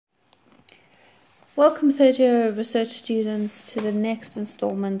Welcome third-year research students to the next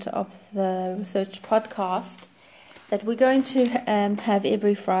installment of the research podcast that we're going to have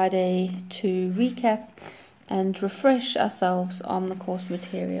every Friday to recap and refresh ourselves on the course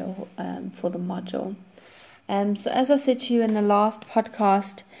material for the module. So as I said to you in the last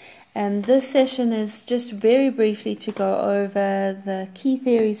podcast, this session is just very briefly to go over the key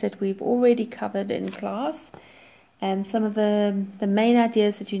theories that we've already covered in class. Some of the main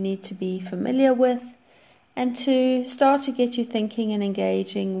ideas that you need to be familiar with, and to start to get you thinking and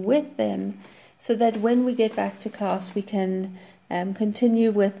engaging with them so that when we get back to class we can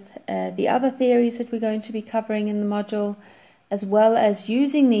continue with the other theories that we're going to be covering in the module, as well as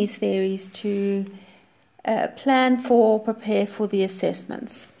using these theories to prepare for the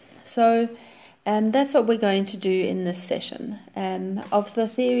assessments. So that's what we're going to do in this session. Of the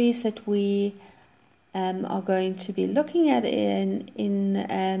theories that we are going to be looking at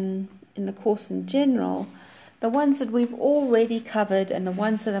in the course in general, the ones that we've already covered and the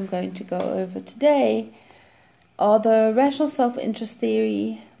ones that I'm going to go over today are the rational self-interest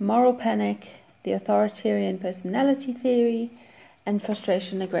theory, moral panic, the authoritarian personality theory, and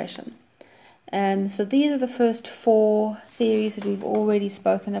frustration aggression. So these are the first four theories that we've already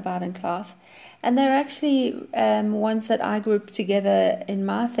spoken about in class, and they're actually ones that I grouped together in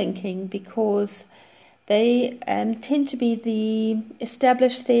my thinking because they tend to be the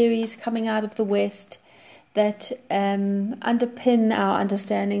established theories coming out of the West that underpin our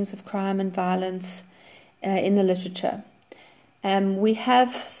understandings of crime and violence in the literature. We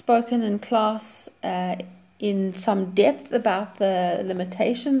have spoken in class in some depth about the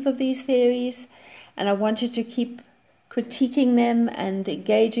limitations of these theories, and I want you to keep critiquing them and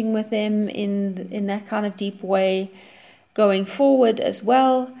engaging with them in that kind of deep way going forward as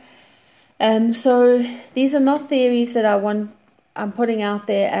well. So these are not theories that I'm putting out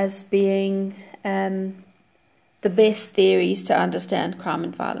there as being the best theories to understand crime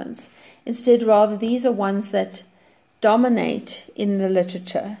and violence. Instead, rather, these are ones that dominate in the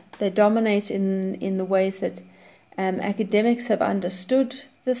literature. They dominate in the ways that academics have understood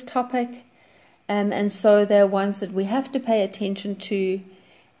this topic, and so they're ones that we have to pay attention to,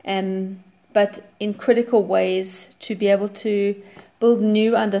 but in critical ways to be able to build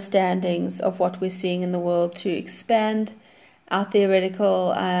new understandings of what we're seeing in the world, to expand our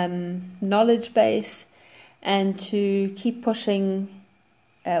theoretical knowledge base, and to keep pushing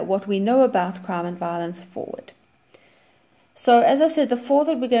what we know about crime and violence forward. So, as I said, the four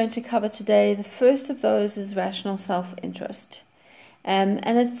that we're going to cover today, the first of those is rational self-interest. And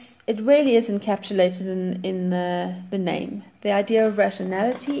it really is encapsulated in the name. The idea of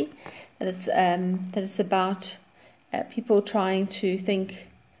rationality, that it's about people trying to think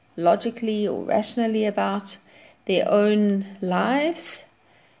logically or rationally about their own lives,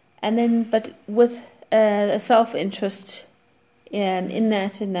 and then but with a self-interest in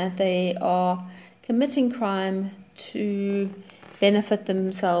that they are committing crime to benefit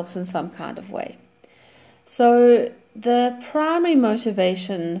themselves in some kind of way. So the primary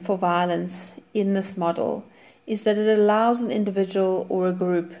motivation for violence in this model is that it allows an individual or a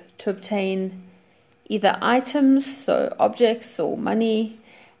group to obtain either items, so objects or money,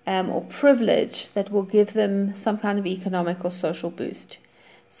 or privilege that will give them some kind of economic or social boost.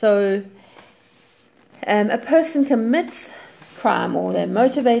 So a person commits crime, or they're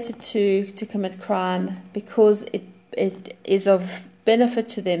motivated to commit crime because it is of benefit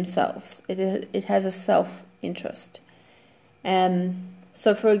to themselves. It has a self-interest.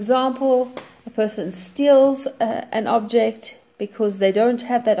 So, for example, a person steals an object because they don't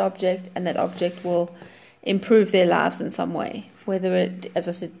have that object, and that object will improve their lives in some way, whether it, as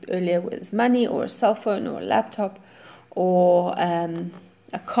I said earlier, was money or a cell phone or a laptop or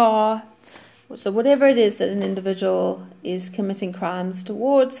a car. So whatever it is that an individual is committing crimes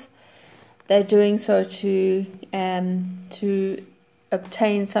towards, they're doing so to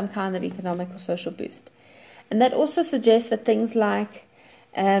obtain some kind of economic or social boost. And that also suggests that things like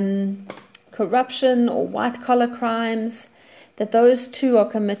corruption or white-collar crimes, that those two are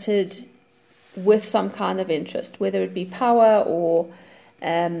committed with some kind of interest, whether it be power or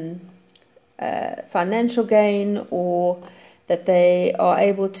financial gain, or that they are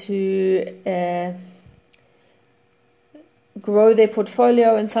able to grow their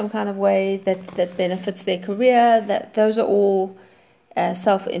portfolio in some kind of way that benefits their career. That those are all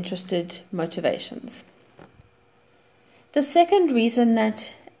self-interested motivations. The second reason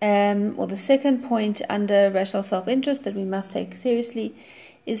that, or the second point under rational self-interest that we must take seriously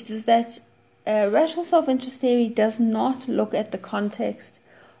is that rational self-interest theory does not look at the context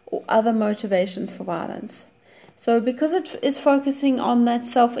or other motivations for violence. So because it is focusing on that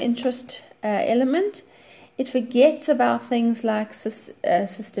self-interest element. It forgets about things like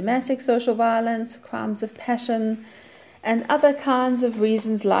systematic social violence, crimes of passion, and other kinds of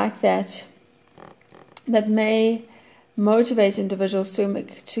reasons like that may motivate individuals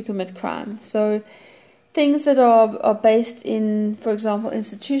to commit crime. So things that are based in, for example,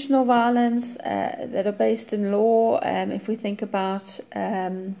 institutional violence, that are based in law. If we think about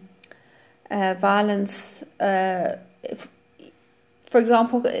violence, for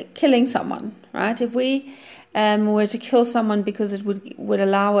example, killing someone, right? If we were to kill someone because it would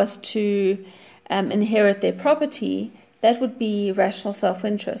allow us to inherit their property, that would be rational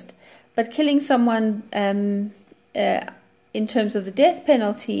self-interest. But killing someone in terms of the death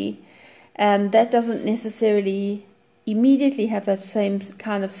penalty, that doesn't necessarily immediately have that same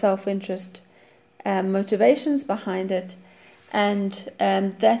kind of self-interest motivations behind it. And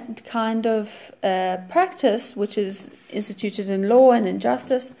that kind of practice, which is instituted in law and in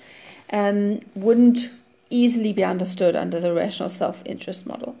justice, wouldn't easily be understood under the rational self-interest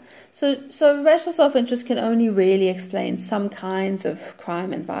model. So rational self-interest can only really explain some kinds of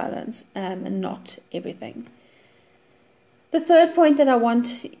crime and violence, and not everything. The third point that I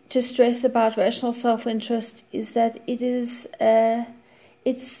want to stress about rational self-interest is that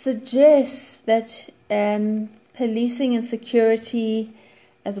it suggests that policing and security,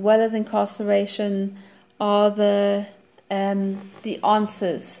 as well as incarceration, are the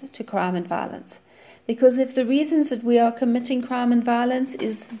answers to crime and violence. Because if the reasons that we are committing crime and violence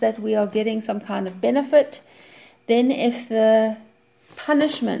is that we are getting some kind of benefit, then if the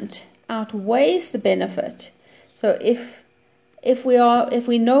punishment outweighs the benefit, so if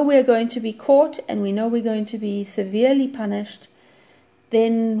we know we are going to be caught and we know we're going to be severely punished,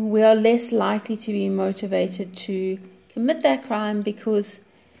 then we are less likely to be motivated to commit that crime, because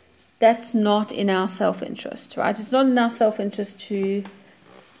that's not in our self-interest, right? It's not in our self-interest to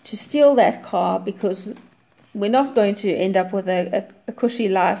steal that car, because we're not going to end up with a cushy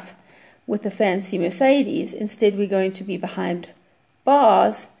life with a fancy Mercedes. Instead, we're going to be behind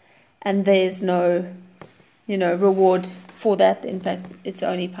bars, and there's no, reward for that. In fact, it's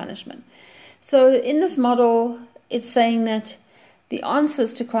only punishment. So in this model, it's saying that the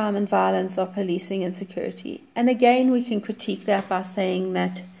answers to crime and violence are policing and security. And again, we can critique that by saying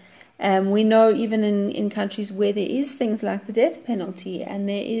that we know even in countries where there is things like the death penalty and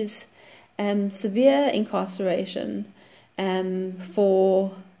there is severe incarceration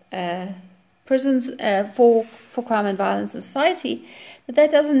for prisons for crime and violence in society,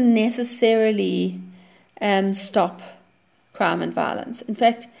 that doesn't necessarily stop crime and violence. In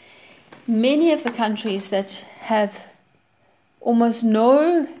fact, many of the countries that have almost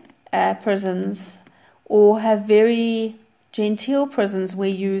no prisons, or have very genteel prisons where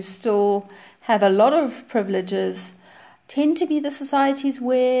you still have a lot of privileges, tend to be the societies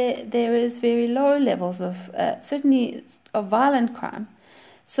where there is very low levels of, certainly of violent crime.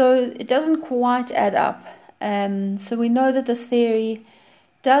 So it doesn't quite add up. So we know that this theory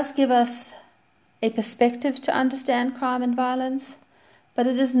does give us a perspective to understand crime and violence, but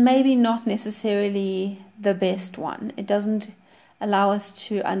it is maybe not necessarily the best one. It doesn't allow us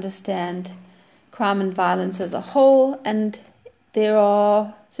to understand crime and violence as a whole, and there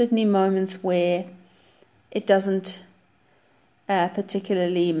are certainly moments where it doesn't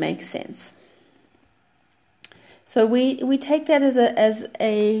particularly make sense. So we take that as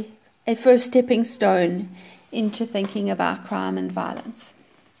a first stepping stone into thinking about crime and violence.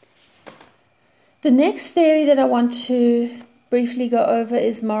 The next theory that I want to briefly go over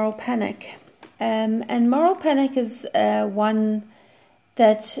is moral panic. And moral panic is one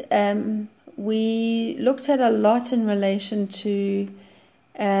that we looked at a lot in relation to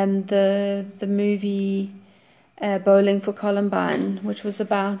the movie Bowling for Columbine, which was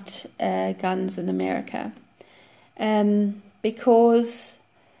about guns in America. Because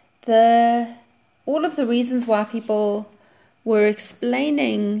all of the reasons why people were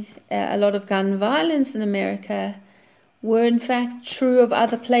explaining a lot of gun violence in America were in fact true of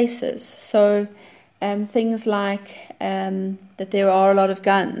other places. So things like that there are a lot of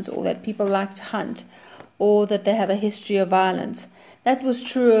guns, or that people like to hunt, or that they have a history of violence. That was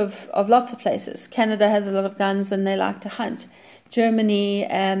true of lots of places. Canada has a lot of guns and they like to hunt. Germany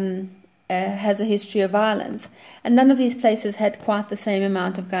has a history of violence. And none of these places had quite the same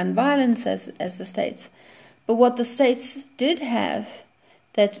amount of gun violence as the States. But what the States did have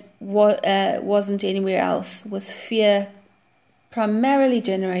that wasn't anywhere else was fear, primarily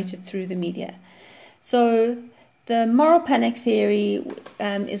generated through the media. So the moral panic theory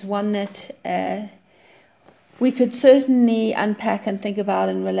is one that we could certainly unpack and think about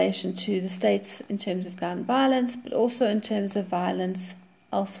in relation to the States in terms of gun violence, but also in terms of violence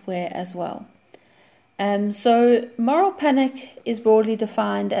elsewhere as well. So moral panic is broadly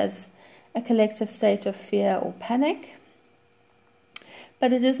defined as a collective state of fear or panic,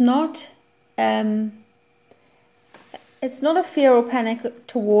 but it is not. It's not a fear or panic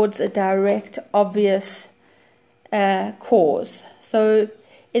towards a direct, obvious cause. So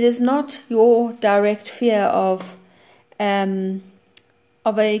it is not your direct fear of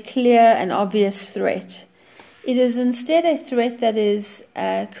a clear and obvious threat. It is instead a threat that is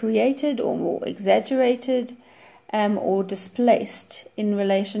created or more exaggerated or displaced in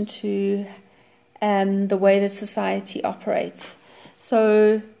relation to the way that society operates.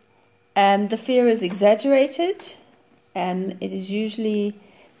 So the fear is exaggerated. It is usually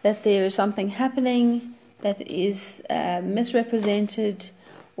that there is something happening that is misrepresented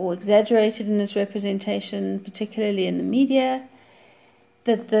or exaggerated in its representation, particularly in the media,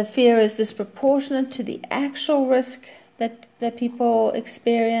 that the fear is disproportionate to the actual risk that people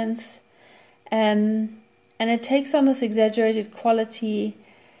experience, and it takes on this exaggerated quality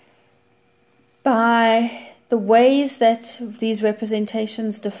by the ways that these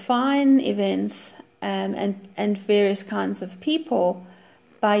representations define events and various kinds of people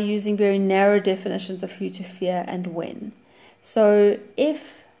by using very narrow definitions of who to fear and when. So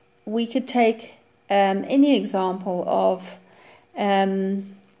if we could take any example of a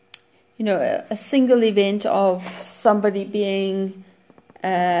single event of somebody being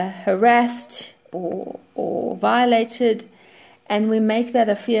harassed or violated, and we make that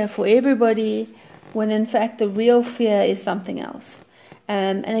a fear for everybody, when in fact the real fear is something else.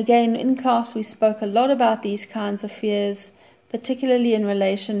 And again, in class we spoke a lot about these kinds of fears, particularly in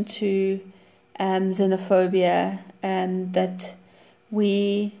relation to xenophobia, that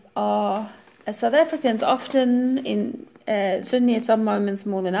we are, as South Africans, often certainly at some moments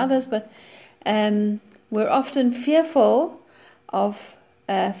more than others, but we're often fearful of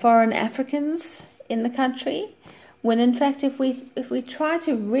foreign Africans in the country, when in fact if we try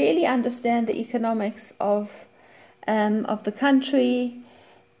to really understand the economics of the country,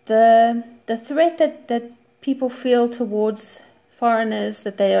 the threat that people feel towards foreigners,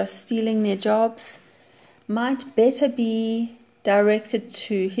 that they are stealing their jobs, might better be directed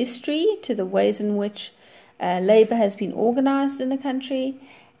to history, to the ways in which labor has been organized in the country,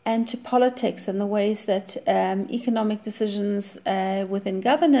 and to politics and the ways that economic decisions within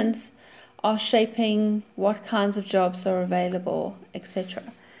governance are shaping what kinds of jobs are available, etc.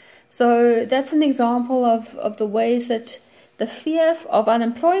 So that's an example of the ways that the fear of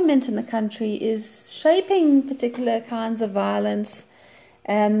unemployment in the country is shaping particular kinds of violence,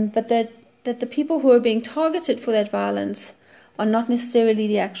 but that the people who are being targeted for that violence are not necessarily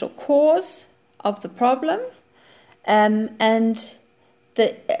the actual cause of the problem, and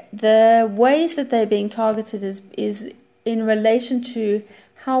the ways that they're being targeted is in relation to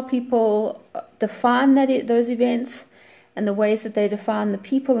how people define those events and the ways that they define the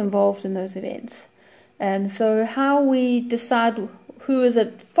people involved in those events. So how we decide who is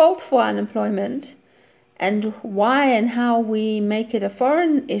at fault for unemployment and why and how we make it a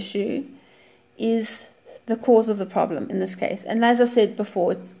foreign issue is the cause of the problem in this case. And as I said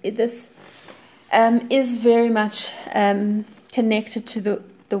before, this is very much connected to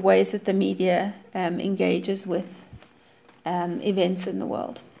the ways that the media engages with events in the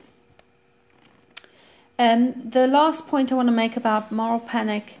world. The last point I want to make about moral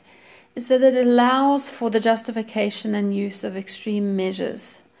panic is that it allows for the justification and use of extreme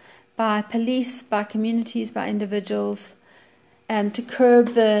measures by police, by communities, by individuals, to curb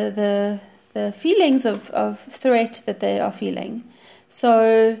the feelings of threat that they are feeling.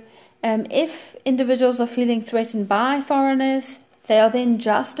 So if individuals are feeling threatened by foreigners, they are then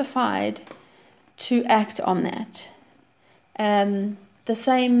justified to act on that. The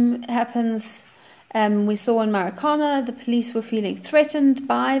same happens, we saw in Marikana, the police were feeling threatened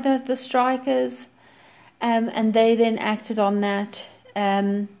by the strikers, and they then acted on that,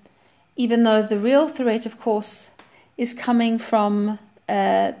 even though the real threat, of course, is coming from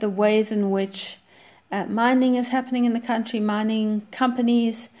the ways in which mining is happening in the country, mining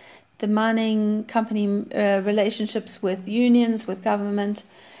companies, the mining company relationships with unions, with government,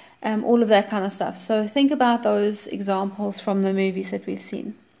 all of that kind of stuff. So think about those examples from the movies that we've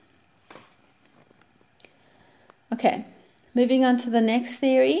seen. Okay, moving on to the next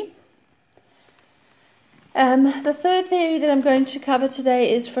theory. The third theory that I'm going to cover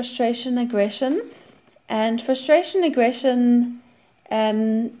today is frustration aggression. And frustration aggression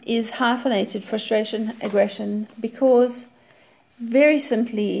is hyphenated, frustration aggression, because very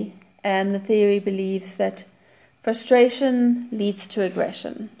simply the theory believes that frustration leads to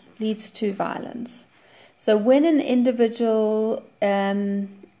aggression, leads to violence. So when an individual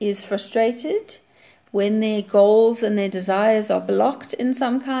is frustrated, when their goals and their desires are blocked in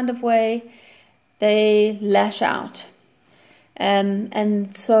some kind of way, they lash out.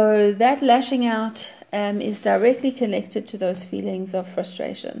 And so that lashing out is directly connected to those feelings of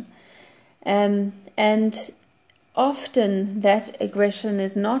frustration. And often that aggression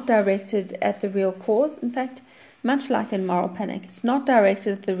is not directed at the real cause. In fact, much like in moral panic, it's not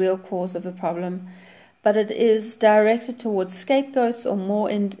directed at the real cause of the problem, but it is directed towards scapegoats or more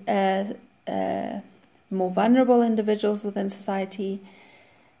vulnerable individuals within society.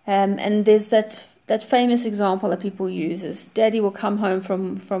 And there's that famous example that people use is daddy will come home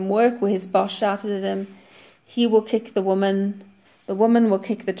from work where his boss shouted at him. He will kick the woman will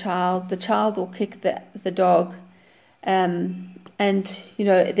kick the child will kick the dog. And,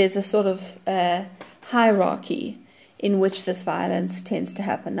 there's a sort of hierarchy in which this violence tends to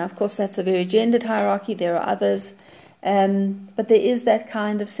happen. Now, of course, that's a very gendered hierarchy. There are others. But there is that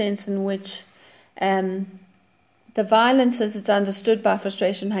kind of sense in which the violence, as it's understood by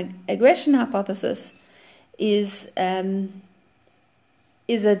frustration-aggression hypothesis, is a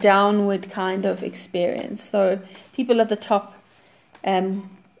downward kind of experience. So people at the top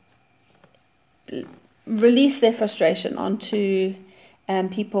release their frustration onto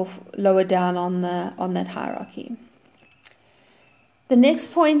people lower down on that hierarchy. The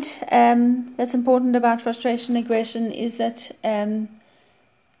next point that's important about frustration aggression is that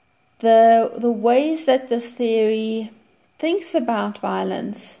the ways that this theory thinks about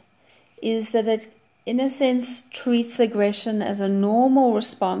violence is that it, in a sense, treats aggression as a normal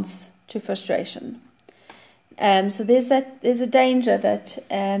response to frustration. So there's a danger that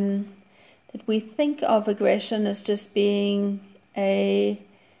we think of aggression as just being a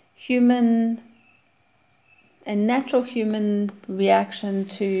natural human reaction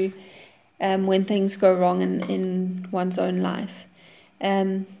to when things go wrong in one's own life,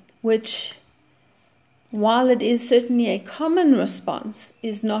 which, while it is certainly a common response,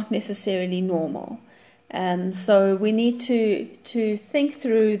 is not necessarily normal. So we need to think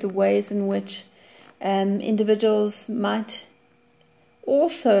through the ways in which individuals might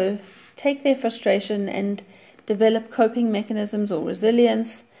also take their frustration and develop coping mechanisms or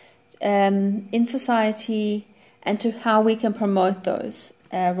resilience in society, and to how we can promote those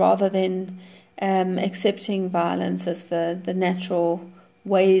rather than accepting violence as the natural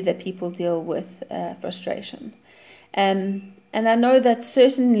way that people deal with frustration. And I know that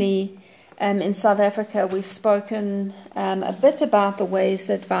certainly in South Africa we've spoken a bit about the ways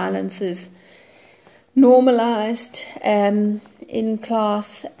that violence is normalized in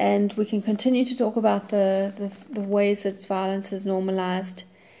class, and we can continue to talk about the ways that violence is normalized,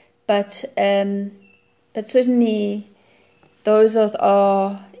 but certainly those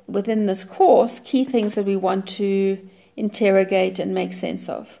are within this course key things that we want to interrogate and make sense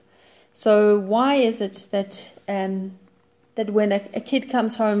of. So why is it that when a kid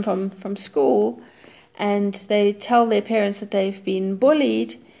comes home from school and they tell their parents that they've been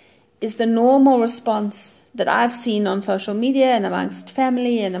bullied, is the normal response that I've seen on social media and amongst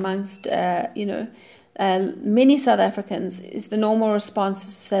family and amongst many South Africans, is the normal response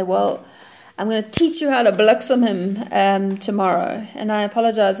is to say, well, I'm going to teach you how to bliksem him tomorrow. And I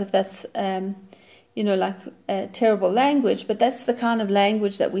apologize if that's terrible language, but that's the kind of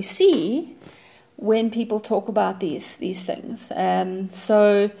language that we see when people talk about these things.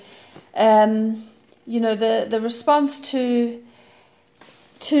 The response to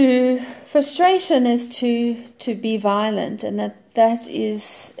frustration is to be violent, and that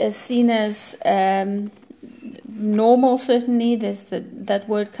is seen as normal. Certainly, that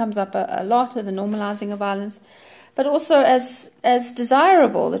word comes up a lot, the normalizing of violence, but also as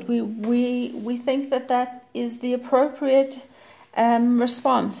desirable, that we think that is the appropriate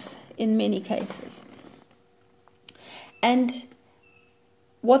response in many cases. And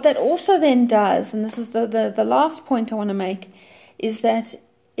what that also then does, and this is the last point I want to make, is that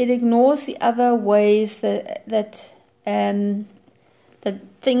it ignores the other ways that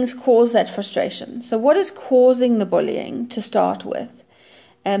things cause that frustration. So what is causing the bullying to start with?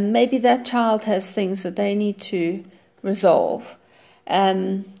 Maybe that child has things that they need to resolve.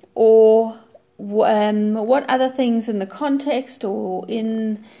 Or what other things in the context or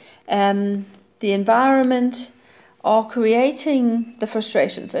in the environment are creating the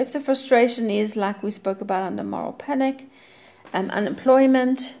frustration. So if the frustration is, like we spoke about under moral panic,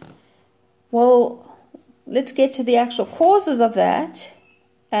 unemployment, well, let's get to the actual causes of that.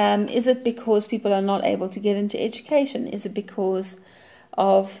 Is it because people are not able to get into education? Is it because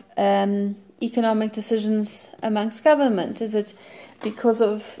of economic decisions amongst government? Is it because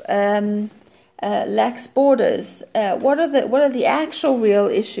of lacks borders. What are the actual real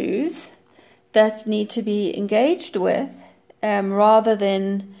issues that need to be engaged with, rather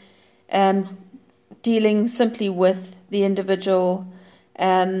than dealing simply with the individual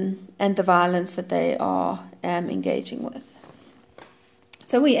and the violence that they are engaging with.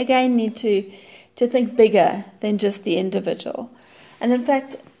 So we again need to think bigger than just the individual. And in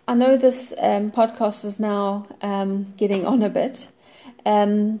fact, I know this podcast is now getting on a bit,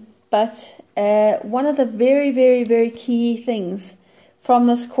 but one of the very, very, very key things from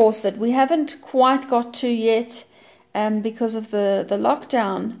this course that we haven't quite got to yet because of the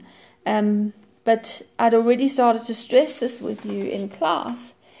lockdown, but I'd already started to stress this with you in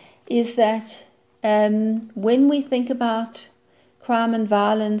class, is that when we think about crime and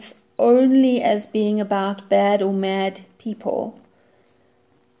violence only as being about bad or mad people,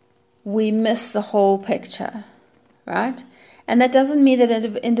 we miss the whole picture, right? And that doesn't mean that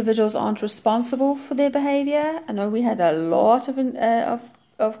individuals aren't responsible for their behavior. I know we had a lot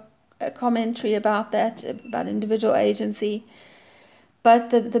of commentary about that, about individual agency.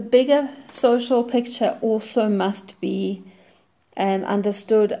 But the bigger social picture also must be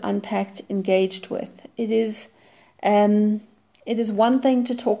understood, unpacked, engaged with. It is one thing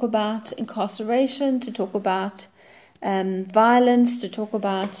to talk about incarceration, to talk about violence, to talk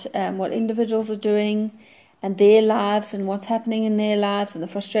about what individuals are doing and their lives and what's happening in their lives and the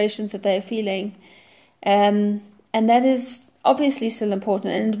frustrations that they're feeling. And that is obviously still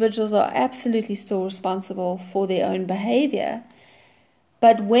important. And individuals are absolutely still responsible for their own behavior.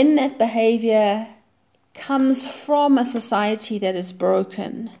 But when that behavior comes from a society that is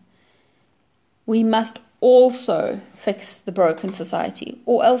broken, we must also fix the broken society,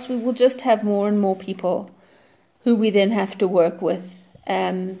 or else we will just have more and more people who we then have to work with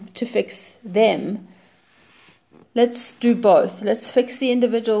to fix them. Let's do both. Let's fix the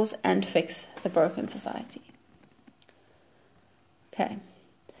individuals and fix the broken society. Okay.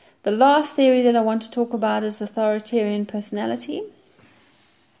 The last theory that I want to talk about is authoritarian personality.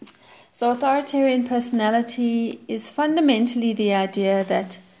 So authoritarian personality is fundamentally the idea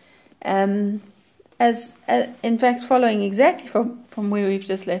that, in fact, following exactly from where we've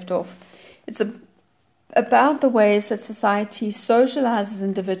just left off, it's about the ways that society socializes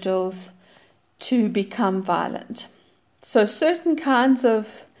individuals to become violent. So certain kinds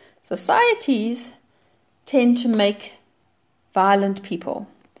of societies tend to make violent people.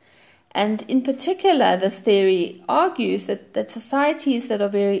 And in particular, this theory argues that societies that are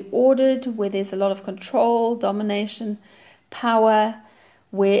very ordered, where there's a lot of control, domination, power,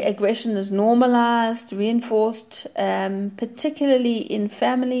 where aggression is normalized, reinforced, particularly in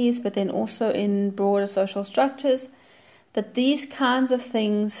families, but then also in broader social structures, that these kinds of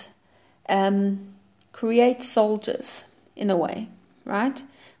things create soldiers in a way, right?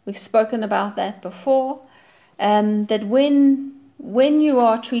 We've spoken about that before, that when you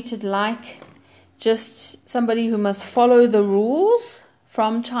are treated like just somebody who must follow the rules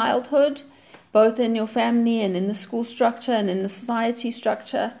from childhood, both in your family and in the school structure and in the society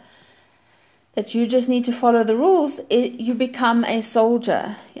structure, that you just need to follow the rules, you become a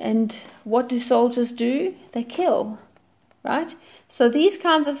soldier. And what do soldiers do? They kill, right? So these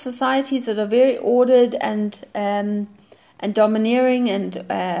kinds of societies that are very ordered and domineering and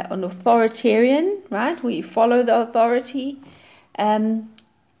authoritarian, right, where you follow the authority,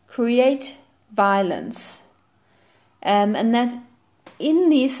 create violence. And that in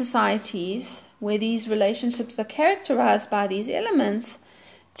these societies where these relationships are characterized by these elements,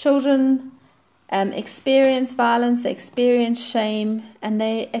 children experience violence, they experience shame, and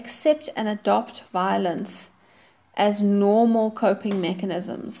they accept and adopt violence as normal coping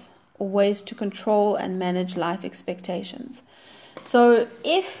mechanisms or ways to control and manage life expectations. So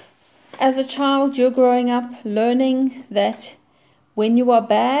if, as a child, you're growing up learning that when you are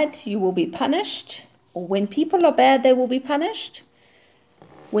bad, you will be punished, or when people are bad, they will be punished,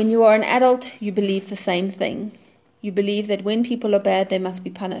 when you are an adult, you believe the same thing. You believe that when people are bad, they must be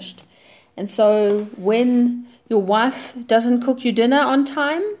punished. And so when your wife doesn't cook you dinner on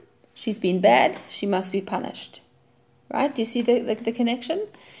time, she's been bad, she must be punished. Right? Do you see the connection?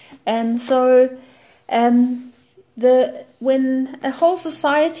 And so when a whole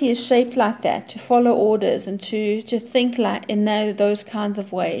society is shaped like that, to follow orders and to think like in those kinds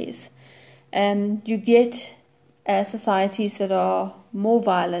of ways, you get societies that are more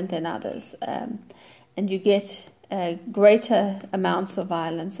violent than others, and you get greater amounts of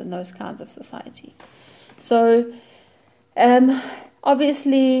violence in those kinds of society. So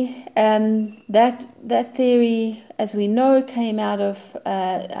obviously that theory, as we know, came out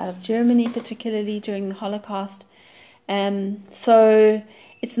of Germany, particularly during the Holocaust. So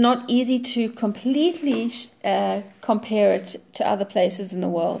it's not easy to completely compare it to other places in the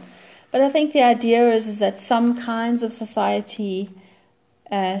world. But I think the idea is that some kinds of society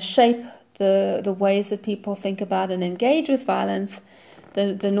shape the ways that people think about and engage with violence,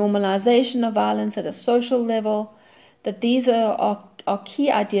 the normalization of violence at a social level, that these are key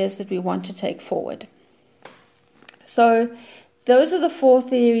ideas that we want to take forward. So those are the 4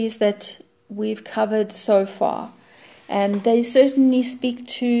 theories that we've covered so far. And they certainly speak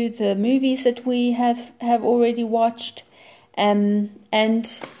to the movies that we have already watched, and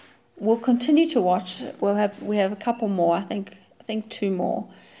we'll continue to watch. We have a couple more, I think 2 more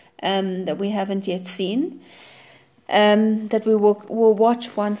that we haven't yet seen, that we'll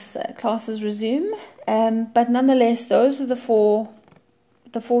watch once classes resume. But nonetheless, those are the four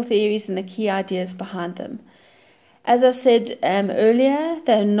theories and the key ideas behind them. As I said earlier,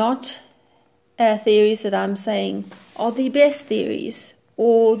 they're not theories that I'm saying are the best theories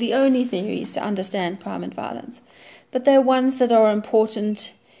or the only theories to understand crime and violence, but they're ones that are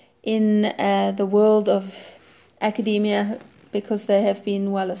important in the world of academia because they have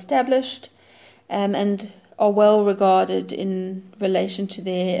been well established and are well regarded in relation to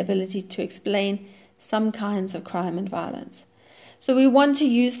their ability to explain some kinds of crime and violence. So we want to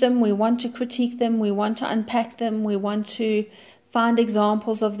use them, we want to critique them, we want to unpack them, we want to find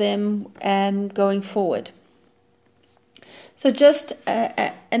examples of them going forward. So just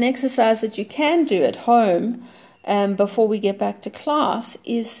an exercise that you can do at home before we get back to class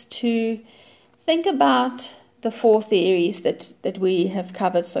is to think about the 4 theories that we have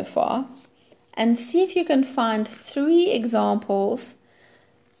covered so far and see if you can find 3 examples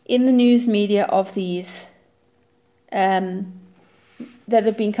in the news media of these that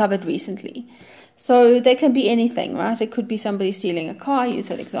have been covered recently. So they can be anything, right? It could be somebody stealing a car, you used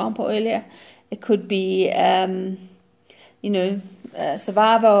that example earlier. It could be, a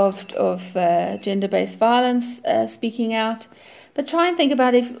survivor of gender-based violence speaking out. But try and think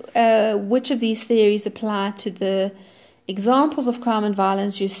about which of these theories apply to the examples of crime and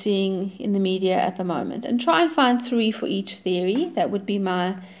violence you're seeing in the media at the moment. And try and find 3 for each theory. That would be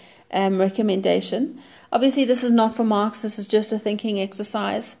my recommendation. Obviously, this is not for marks. This is just a thinking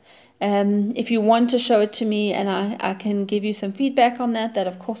exercise. If you want to show it to me and I can give you some feedback on that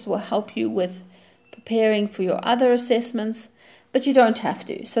of course will help you with preparing for your other assessments, but you don't have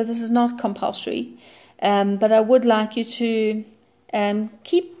to. So this is not compulsory. But I would like you to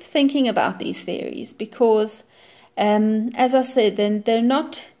keep thinking about these theories because, as I said, then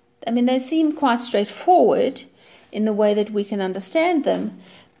they seem quite straightforward in the way that we can understand them,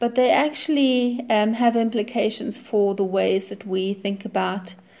 but they actually have implications for the ways that we think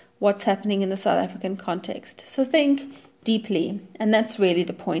about what's happening in the South African context. So think deeply, and that's really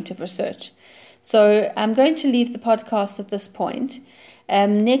the point of research. So I'm going to leave the podcast at this point.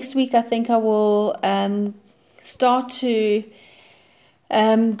 Next week, I think I will start to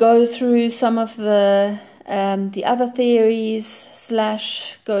go through some of the other theories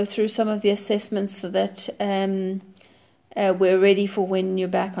 / go through some of the assessments so that we're ready for when you're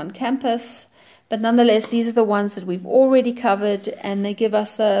back on campus. But nonetheless, these are the ones that we've already covered, and they give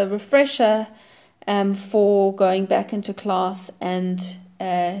us a refresher for going back into class and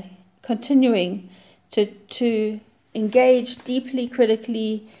continuing to engage deeply,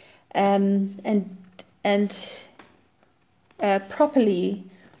 critically, and properly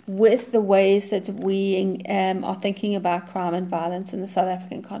with the ways that we are thinking about crime and violence in the South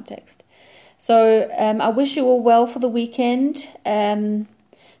African context. So I wish you all well for the weekend.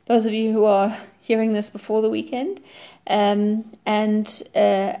 Those of you who are hearing this before the weekend, and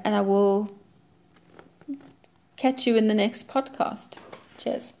I will catch you in the next podcast.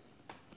 Cheers.